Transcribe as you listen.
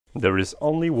There is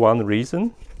only one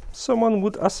reason someone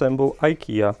would assemble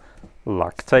IKEA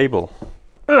lug table.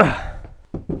 Ugh.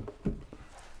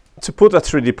 To put a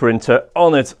 3D printer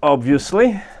on it,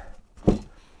 obviously.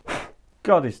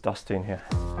 God, it's dusty in here.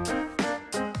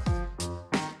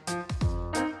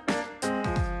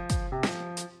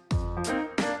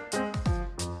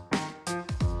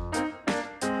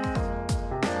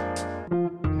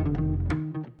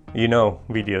 You know,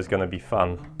 video is gonna be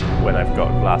fun when I've got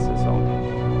glasses on.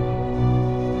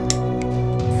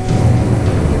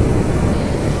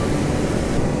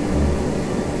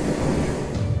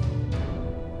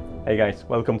 Hey guys,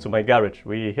 welcome to my garage.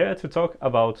 We're here to talk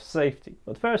about safety.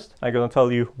 But first, I'm gonna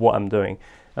tell you what I'm doing.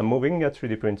 I'm moving a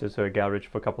 3D printer to a garage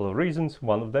for a couple of reasons.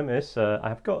 One of them is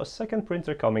I've got a second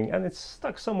printer coming and it's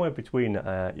stuck somewhere between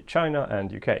China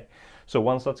and UK. So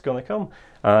once that's gonna come,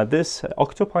 this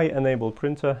Octopi enabled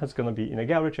printer is gonna be in a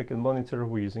garage. I can monitor,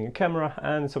 we're using a camera,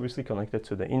 and it's obviously connected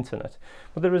to the internet.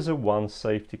 But there is one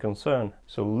safety concern.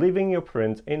 So leaving your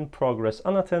print in progress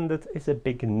unattended is a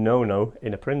big no-no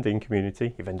in a printing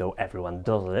community, even though everyone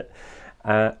does it.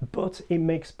 But it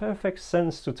makes perfect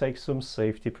sense to take some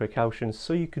safety precautions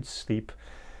so you could sleep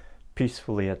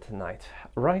peacefully at night,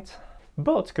 right?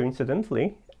 But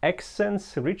coincidentally,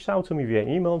 Xsense reached out to me via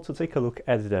email to take a look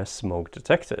at their smoke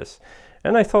detectors.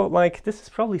 And I thought, like, this is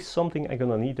probably something I'm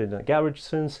gonna need in a garage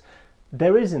since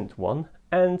there isn't one,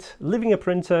 and leaving a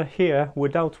printer here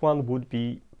without one would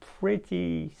be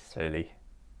pretty silly.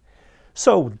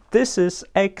 So this is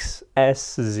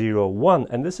XS01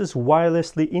 and this is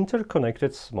wirelessly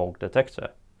interconnected smoke detector.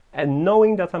 And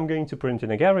knowing that I'm going to print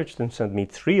in a garage, then sent me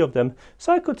 3 of them,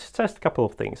 so I could test a couple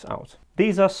of things out.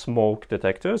 These are smoke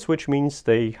detectors, which means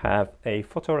they have a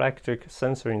photoelectric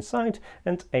sensor inside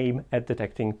and aim at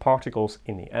detecting particles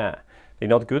in the air. They're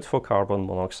not good for carbon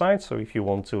monoxide, so if you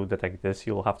want to detect this,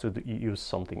 you'll have to use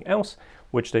something else,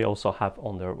 which they also have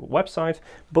on their website,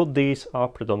 but these are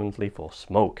predominantly for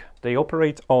smoke. They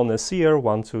operate on a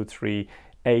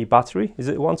CR123A battery. Is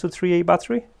it 123A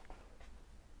battery?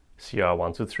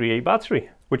 CR123A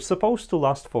battery, which is supposed to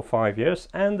last for 5 years,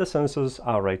 and the sensors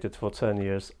are rated for 10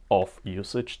 years of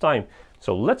usage time.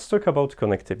 So let's talk about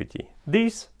connectivity.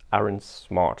 These aren't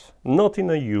smart, not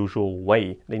in a usual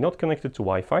way. They're not connected to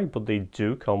Wi-Fi, but they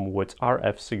do come with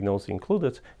RF signals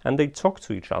included, and they talk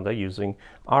to each other using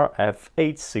RF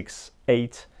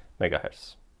 868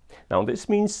 MHz. Now this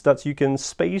means that you can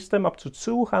space them up to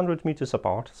 200 meters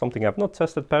apart, something I've not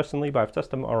tested personally, but I've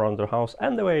tested them around the house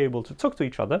and they were able to talk to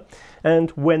each other.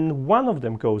 And when one of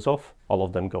them goes off, all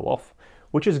of them go off,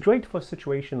 which is great for a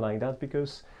situation like that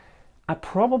because I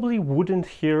probably wouldn't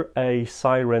hear a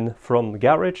siren from the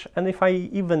garage, and if I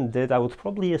even did, I would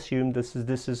probably assume this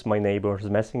is my neighbors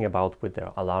messing about with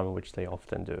their alarm, which they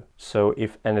often do. So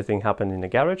if anything happened in the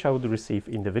garage, I would receive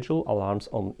individual alarms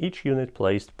on each unit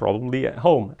placed probably at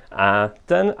home.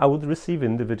 Then I would receive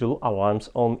individual alarms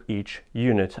on each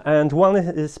unit, and one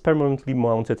is permanently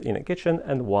mounted in a kitchen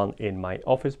and one in my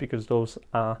office because those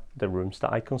are the rooms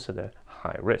that I consider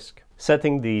high risk.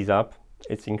 Setting these up,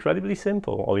 it's incredibly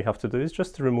simple. All you have to do is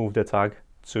just remove the tag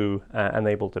to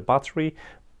enable the battery.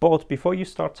 But before you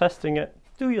start testing it,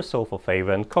 do yourself a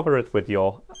favor and cover it with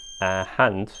your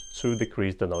hand to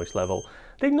decrease the noise level.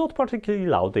 They're not particularly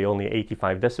loud, they're only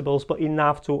 85 decibels, but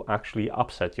enough to actually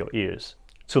upset your ears.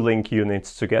 To link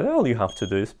units together, all you have to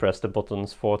do is press the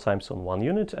buttons 4 times on one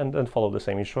unit and then follow the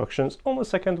same instructions on the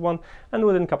second one, and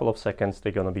within a couple of seconds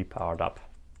they're gonna be powered up.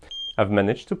 I've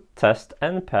managed to test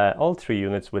and pair all 3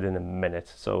 units within a minute,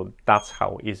 so that's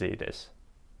how easy it is.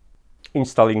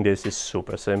 Installing this is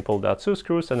super simple. There are 2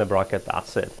 screws and a bracket,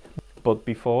 that's it. But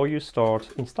before you start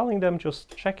installing them,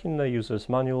 just check in the user's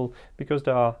manual because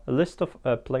there are a list of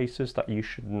places that you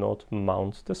should not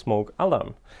mount the smoke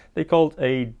alarm. They're called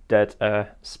dead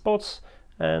air spots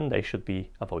and they should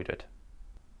be avoided.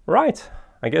 Right,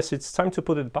 I guess it's time to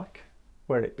put it back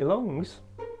where it belongs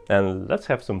and let's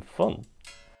have some fun.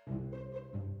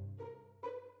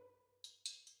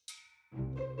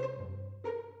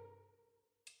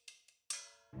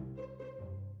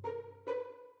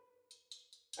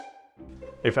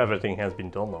 If everything has been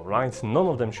done alright, none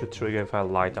of them should trigger if I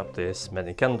light up this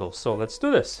many candles, so let's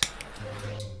do this.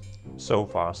 So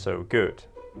far so good.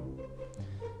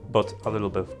 But a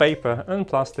little bit of paper and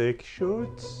plastic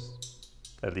should,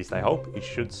 at least I hope, it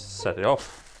should set it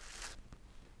off.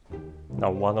 Now,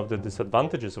 one of the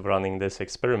disadvantages of running this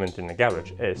experiment in the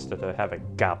garage is that I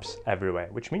have gaps everywhere,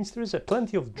 which means there is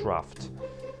plenty of draft.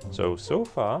 So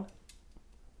far,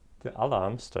 the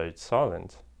alarm stayed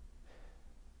silent.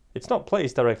 It's not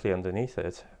placed directly underneath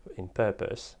it in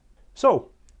purpose. So,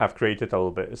 I've created a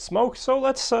little bit of smoke, so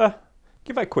let's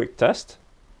give a quick test.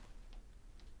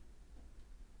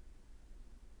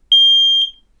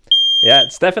 Yeah,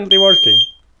 it's definitely working.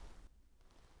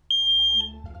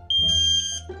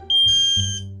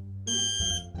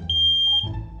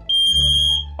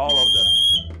 All of them.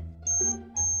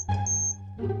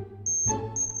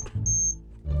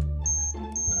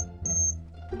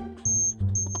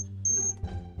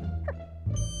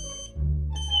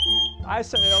 I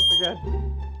set it up again.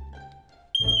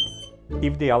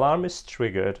 If the alarm is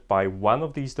triggered by one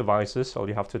of these devices, all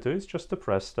you have to do is just to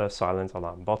press the silent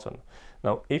alarm button.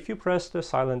 Now, if you press the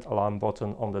silent alarm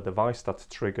button on the device that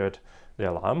triggered the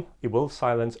alarm, it will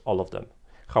silence all of them.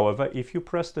 However, if you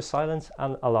press the silent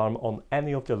alarm on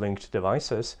any of the linked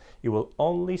devices, it will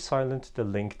only silence the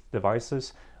linked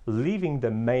devices, leaving the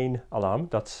main alarm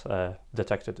that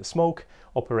detected the smoke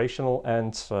operational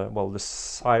and, well, the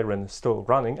siren still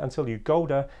running until you go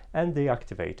there and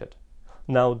deactivate it.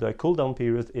 Now the cooldown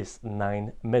period is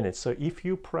 9 minutes, so if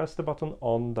you press the button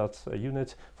on that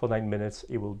unit for 9 minutes,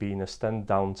 it will be in a stand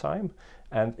down time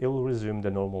and it will resume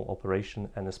the normal operation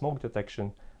and the smoke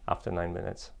detection after 9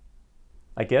 minutes.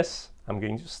 I guess I'm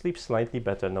going to sleep slightly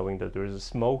better knowing that there is a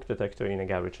smoke detector in a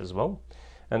garage as well.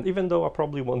 And even though I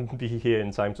probably won't be here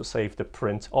in time to save the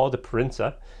print or the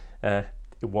printer, it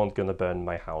won't gonna burn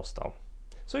my house down.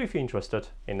 So if you're interested,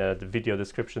 in the video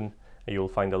description you'll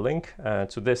find a link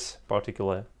to this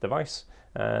particular device.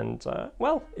 And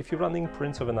well, if you're running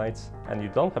print overnight and you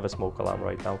don't have a smoke alarm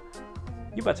right now,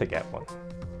 you better get one.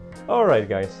 Alright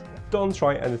guys, don't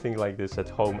try anything like this at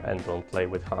home and don't play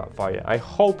with fire. I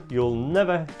hope you'll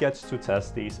never get to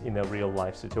test these in a real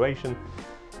life situation.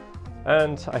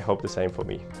 And I hope the same for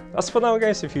me. As for now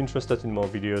guys, if you're interested in more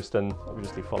videos, then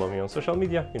obviously follow me on social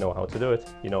media. You know how to do it.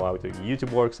 You know how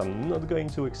YouTube works. I'm not going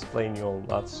to explain you all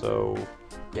that, so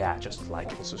yeah, just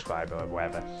like and subscribe or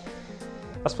whatever.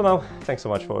 As for now, thanks so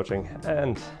much for watching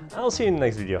and I'll see you in the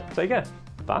next video. Take care.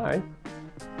 Bye.